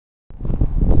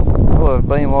Hello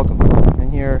everybody and welcome.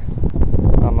 In here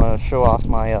I'm going to show off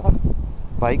my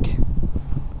bike.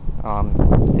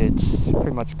 It's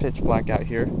pretty much pitch black out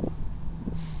here.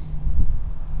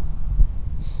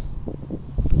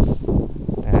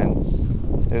 And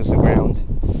there's the ground.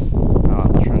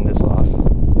 I'll turn this off.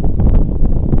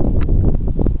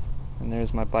 And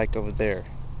there's my bike over there.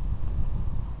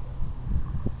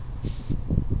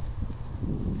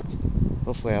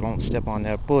 Hopefully I don't step on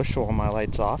that bush while my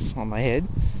light's off on my head.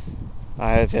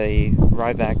 I have a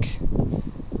Ryback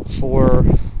 4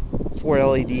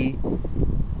 LED,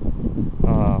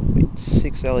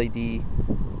 6 LED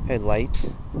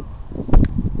headlight.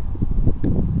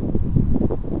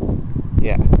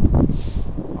 Yeah,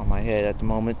 on my head at the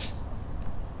moment.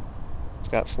 It's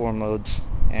got 4 modes,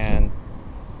 and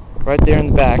right there in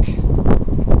the back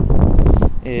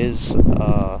is,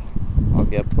 I'll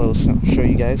get up close and show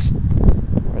you guys.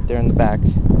 Right there in the back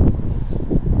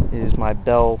is my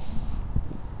Bell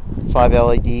 5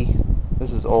 LED.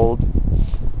 This is old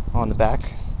on the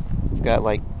back. It's got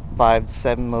like 5 to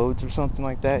 7 modes or something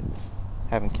like that.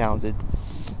 Haven't counted.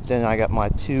 Then I got my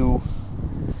 2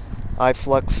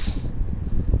 iflux,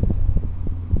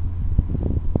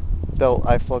 belt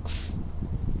iflux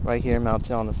right here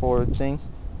mounted on the forward thing.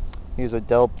 Here's a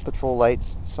Dell patrol light.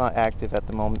 It's not active at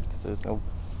the moment because there's no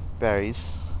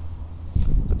batteries.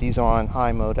 But these are on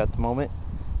high mode at the moment.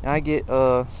 And I get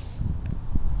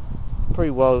pretty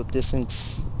well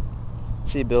distance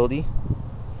seeability,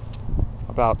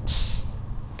 about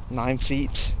 9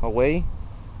 feet away.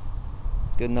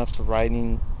 Good enough for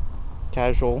riding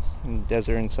casual in the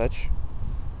desert and such.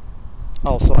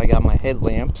 Also, I got my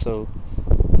headlamp, so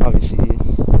obviously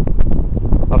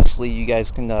you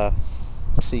guys can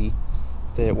see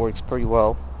that it works pretty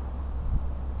well.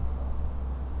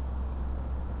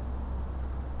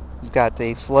 It's got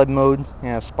a flood mode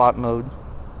and a spot mode.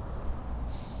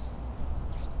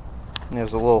 And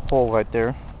there's a little hole right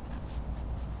there.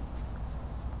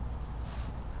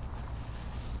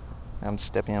 I'm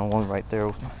stepping on one right there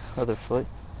with my other foot.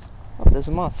 Oh, there's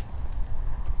a moth.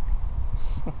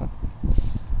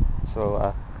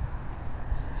 So,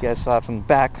 you guys saw it from the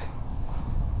back.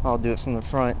 I'll do it from the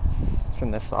front.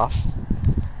 Turn this off.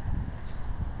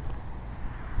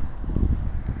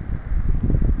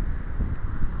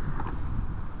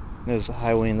 There's the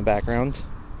highway in the background.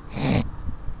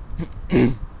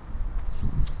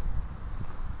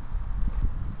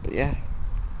 But yeah,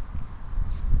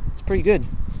 it's pretty good.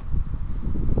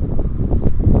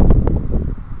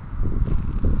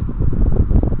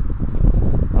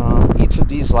 Each of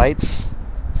these lights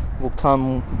will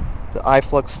come, the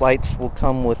iflux lights will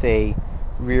come with a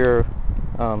rear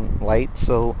light.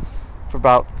 So for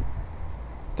about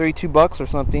 $32 or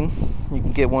something, you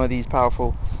can get one of these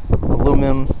powerful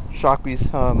aluminum shockproof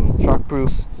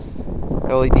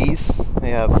LEDs.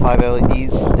 They have 5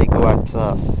 LEDs. They go at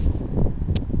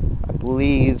I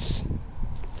believe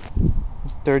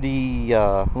 30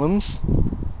 lumens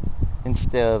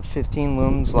instead of 15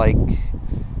 lumens like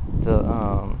the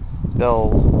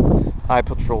Bell Eye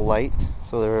Patrol light.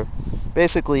 So they're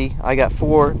basically, I got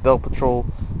 4 Bell Patrol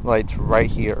lights right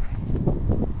here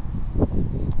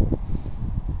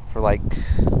for like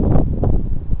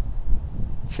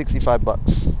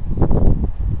 $65.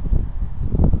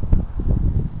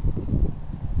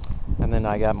 And then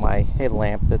I got my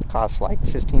headlamp that costs like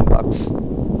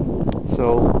 $15.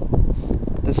 So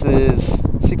this is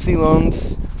 60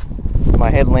 lumens. My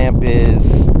headlamp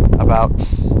is about,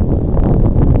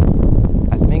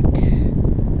 I think,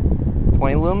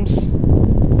 20 lumens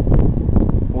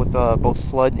with both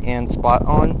flood and spot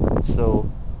on. So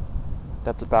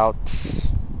that's about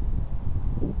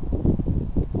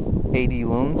 80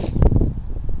 lumens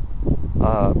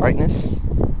brightness.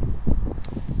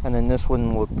 And then this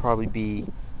one would probably be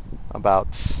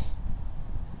about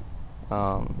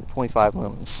 25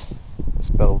 lumens.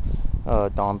 This Bell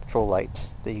Dawn Patrol light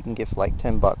that you can get for like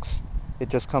 $10. It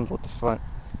just comes with the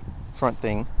front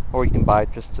thing, or you can buy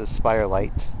just a spire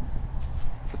light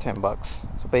for $10.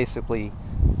 So basically,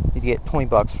 you get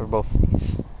 $20 for both of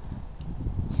these.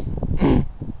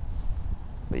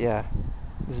 But yeah,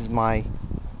 this is my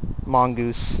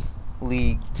Mongoose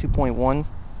League 2.1.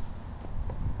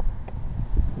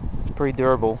 It's pretty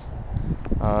durable.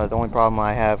 The only problem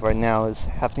I have right now is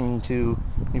having to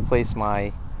replace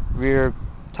my rear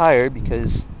tire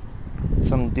because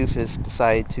some doofus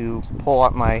decided to pull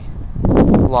out my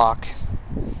lock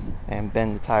and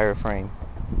bend the tire frame.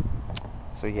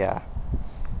 So yeah,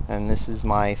 and this is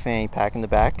my fanny pack in the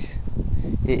back.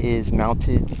 It is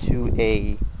mounted to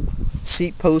a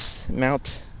seat post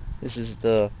mount. This is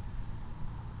the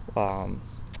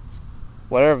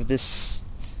whatever this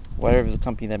whatever the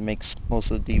company that makes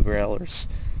most of the derailleurs.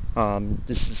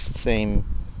 This is the same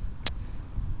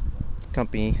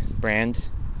company brand.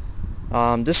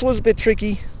 This was a bit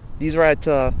tricky. These are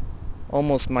at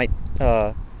almost my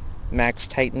max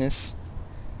tightness.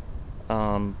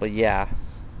 But yeah,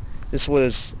 this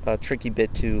was a tricky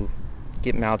bit to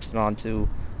get mounted onto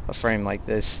a frame like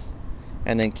this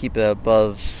and then keep it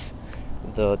above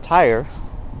the tire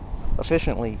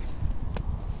efficiently.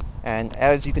 And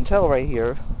as you can tell right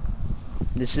here,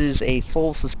 this is a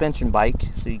full suspension bike,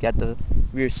 so you got the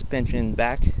rear suspension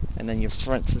back and then your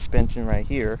front suspension right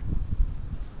here.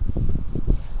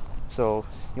 So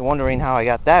you're wondering how I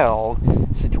got that all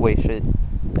situated.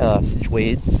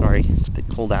 Sorry, it's a bit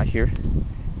cold out here.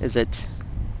 Is that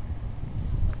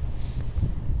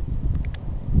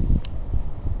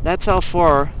that's how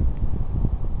far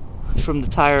from the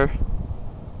tire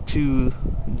to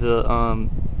the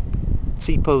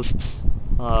seat post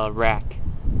rack.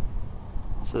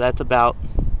 So that's about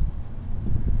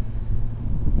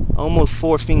almost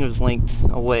 4 fingers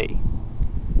length away.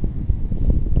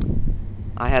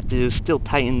 I have to still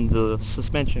tighten the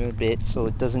suspension a bit so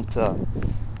it doesn't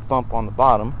bump on the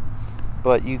bottom,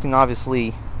 but you can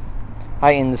obviously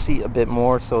heighten the seat a bit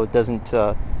more so it doesn't,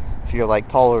 if you're like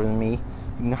taller than me, you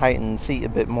can heighten the seat a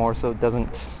bit more so it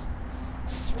doesn't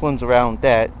flimms around with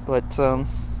that. But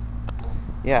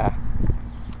yeah,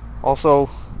 also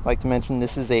like to mention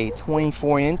this is a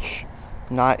 24-inch,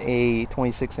 not a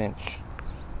 26-inch.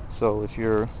 So if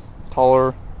you're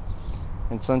taller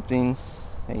and something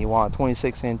and you want a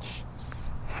 26-inch,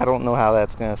 I don't know how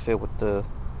that's going to fit with the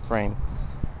frame.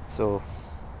 So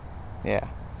yeah,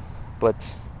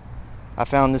 but I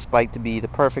found this bike to be the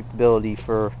perfect ability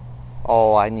for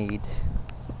all I need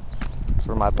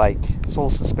for my bike. Full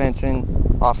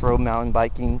suspension, off-road mountain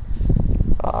biking,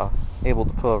 able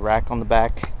to put a rack on the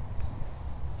back.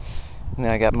 And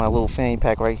then I got my little fanny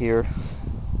pack right here.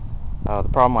 The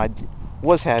problem I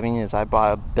was having is I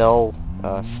bought a Bell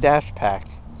stash pack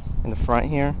in the front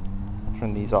here. I'll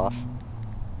turn these off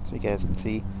so you guys can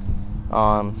see.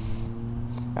 I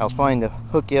was planning to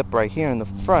hook it up right here in the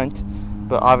front,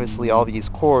 but obviously all these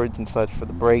cords and such for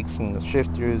the brakes and the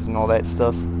shifters and all that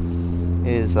stuff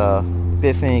is a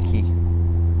bit finicky.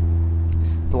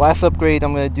 The last upgrade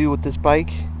I'm going to do with this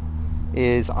bike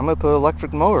is I'm going to put an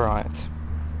electric motor on it.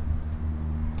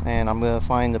 And I'm going to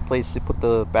find a place to put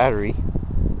the battery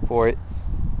for it.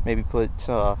 Maybe put it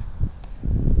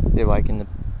like in the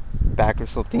back or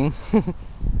something.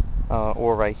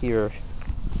 Or right here.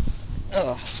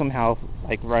 Somehow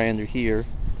like right under here.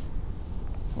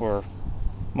 Or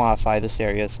modify this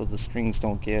area so the strings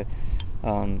don't get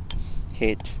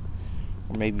hit.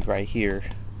 Or maybe right here.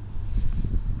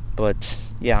 But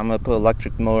yeah, I'm going to put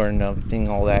electric motor and everything,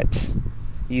 all that,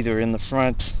 either in the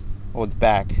front or the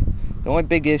back. The only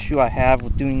big issue I have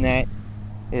with doing that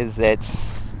is that,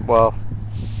 well,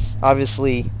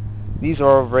 obviously these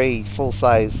are already full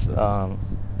size. I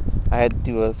had to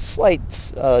do a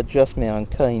slight adjustment on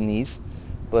cutting these,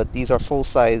 but these are full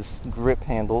size grip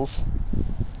handles.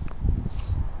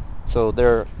 So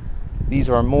these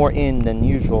are more in than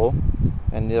usual,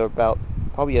 and they're about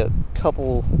probably a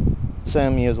couple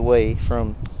centimeters away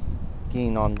from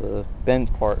getting on the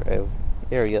bend part of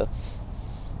area.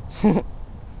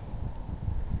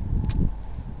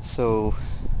 So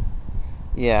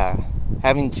yeah,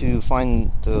 having to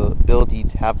find the ability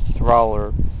to have the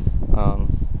throttler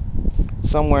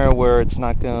somewhere where it's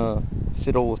not gonna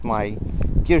fiddle with my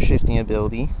gear shifting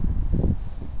ability,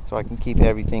 so I can keep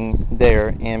everything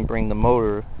there and bring the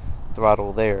motor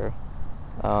throttle there.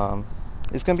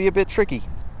 It's gonna be a bit tricky,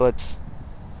 but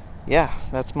yeah,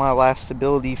 that's my last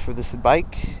ability for this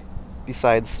bike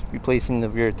besides replacing the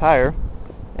rear tire,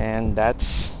 and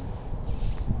that's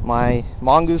my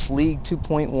Mongoose League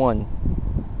 2.1.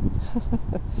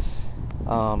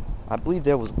 I believe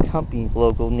there was a company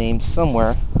logo named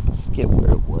somewhere. I forget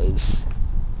where it was.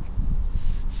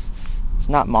 It's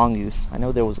not Mongoose. I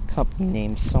know there was a company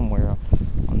named somewhere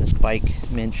on this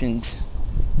bike mentioned.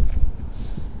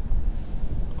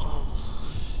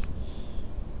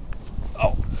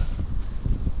 Oh.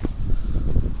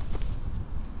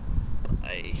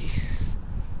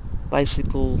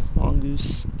 Bicycle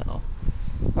Mongoose? No.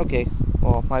 Okay,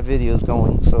 well, my video is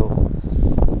going, so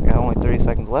I got only 30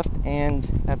 seconds left, and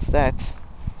that's that.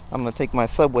 I'm going to take my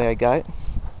Subway I got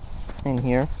in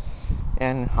here,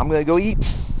 and I'm going to go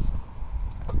eat.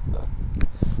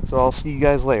 So I'll see you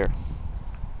guys later.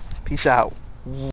 Peace out.